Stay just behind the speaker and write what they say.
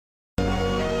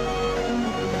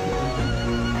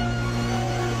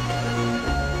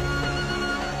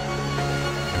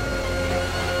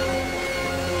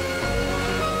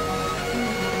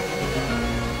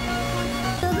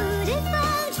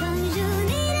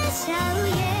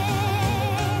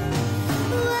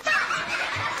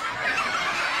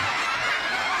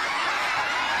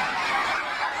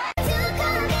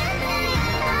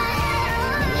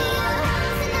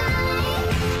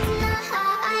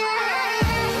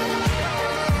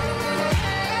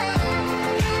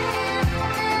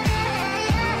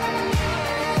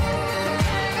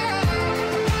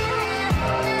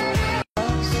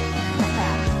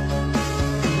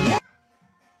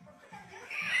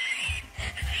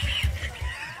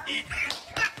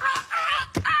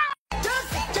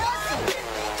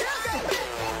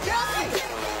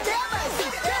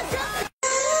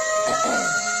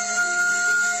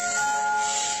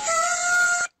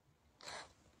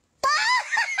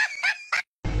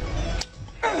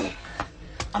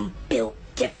I'm built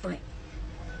different.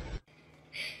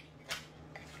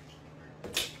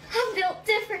 I'm built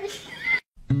different.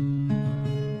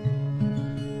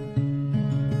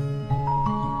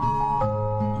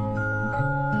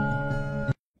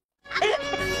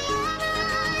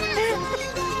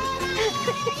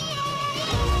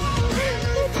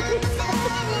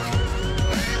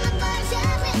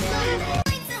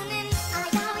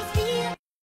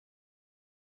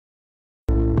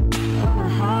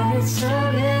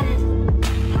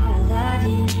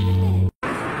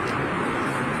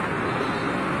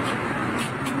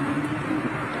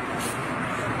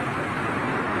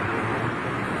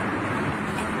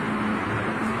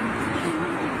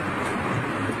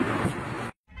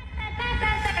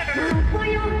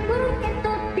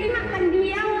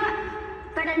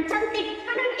 Kadang cantik,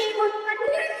 kadang imut, kadang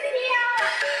dia.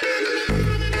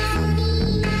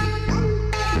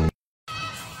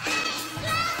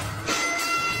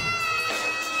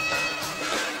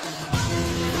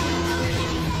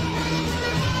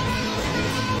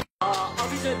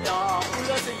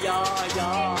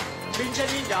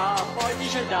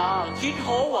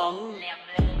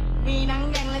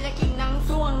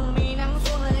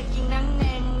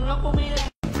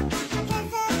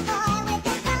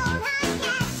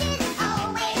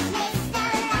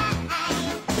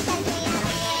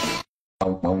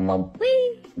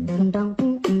 Wee. Ding dong.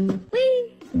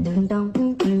 Wee. Ding dong.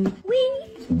 Wee.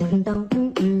 Ding dong.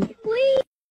 Wee.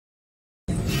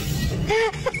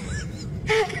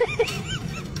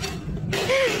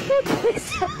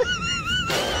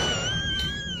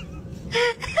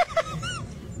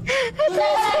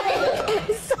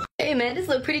 Hey man, this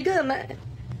look pretty good, man.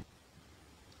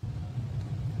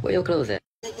 Where your clothes at?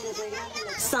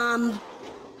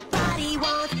 Somebody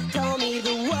once told me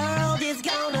the world is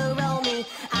gonna roll me.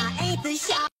 I ain't the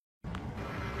shot.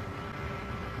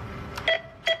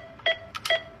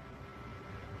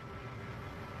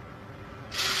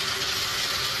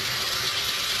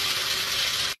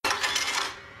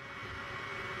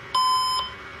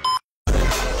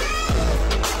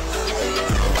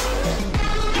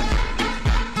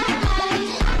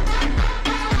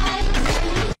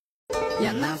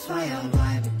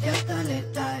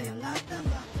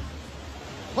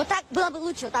 Вот так было бы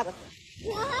лучше, вот так вот.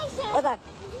 Вот так.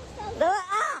 Давай,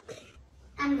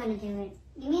 I'm gonna do it.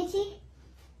 Give me a cheek.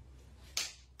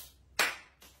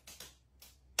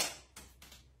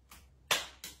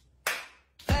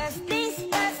 First things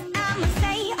first, I'ma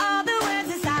say all the words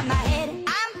inside my head.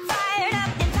 I'm fired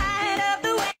up and tired of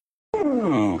the way.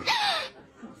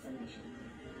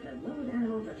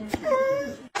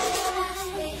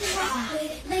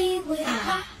 Leave with it,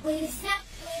 rock with it, snap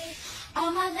with it.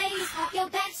 All my ladies, pop your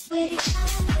backs with it.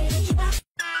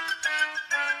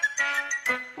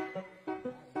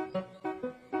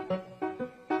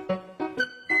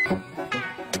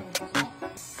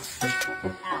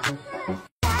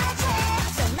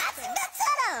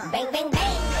 Bang, bang, bang. Bang, bang,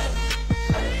 bang.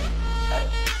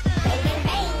 Bang, bang,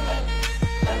 bang.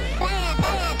 Bang, bang,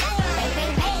 bang. Bang,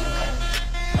 bang, bang.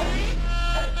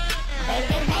 Bang,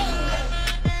 bang, bang.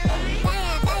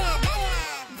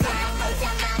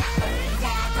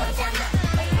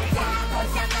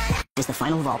 Is the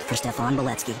final vault for Stefan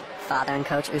Beletsky. Father and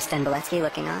Coach Usten Beletsky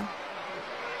looking on.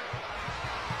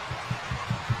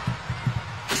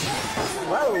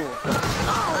 Whoa!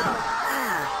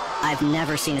 I've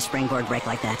never seen a springboard break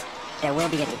like that. There will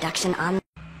be a deduction on.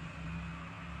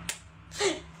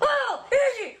 Whoa!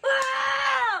 Easy!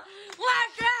 Wow! One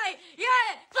try!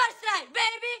 Yeah! First try,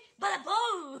 baby! Bada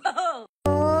boom!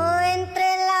 Entre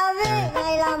la vida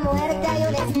y la muerte hay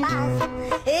un espacio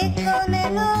y con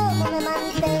el humo me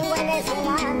mantengo en ese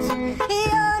lazo y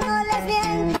yo no les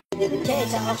miento.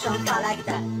 Gece akşam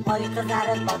kalakta, oy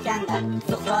kızarıp okanda,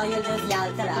 Zuhra yıldız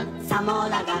yaltırar,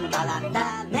 samolardan balakta.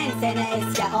 Men seni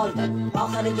esga oldim,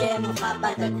 oxirgi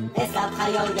muhabbatim, eslab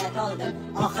xayolga to'ldim.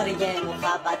 Oxirgi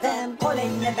muhabbatim,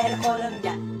 qo'lingni ber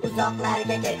qo'limga,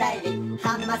 uzoqlarga ketaylik,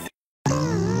 hammasi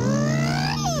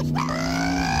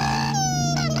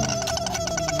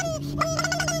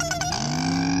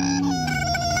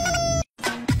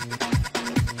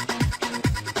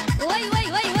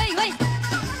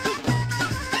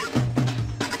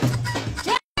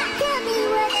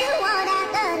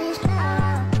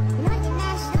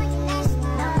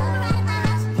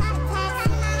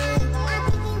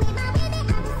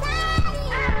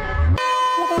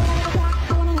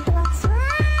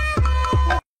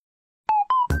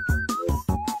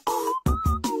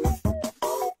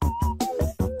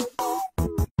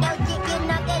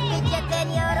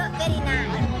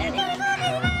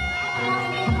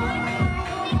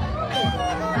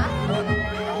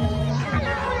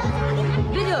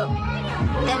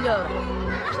I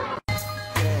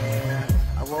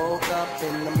woke up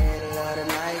in the middle of the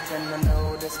night and I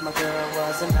noticed my girl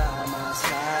wasn't by my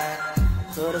side.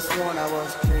 Could've sworn I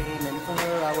was dreaming, for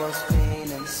her I was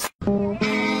fiending.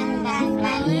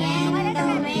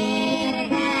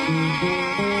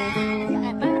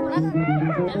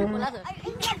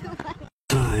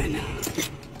 Fine.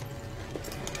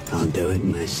 I'll do it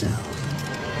myself.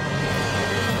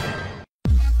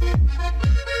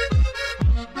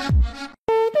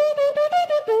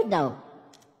 No.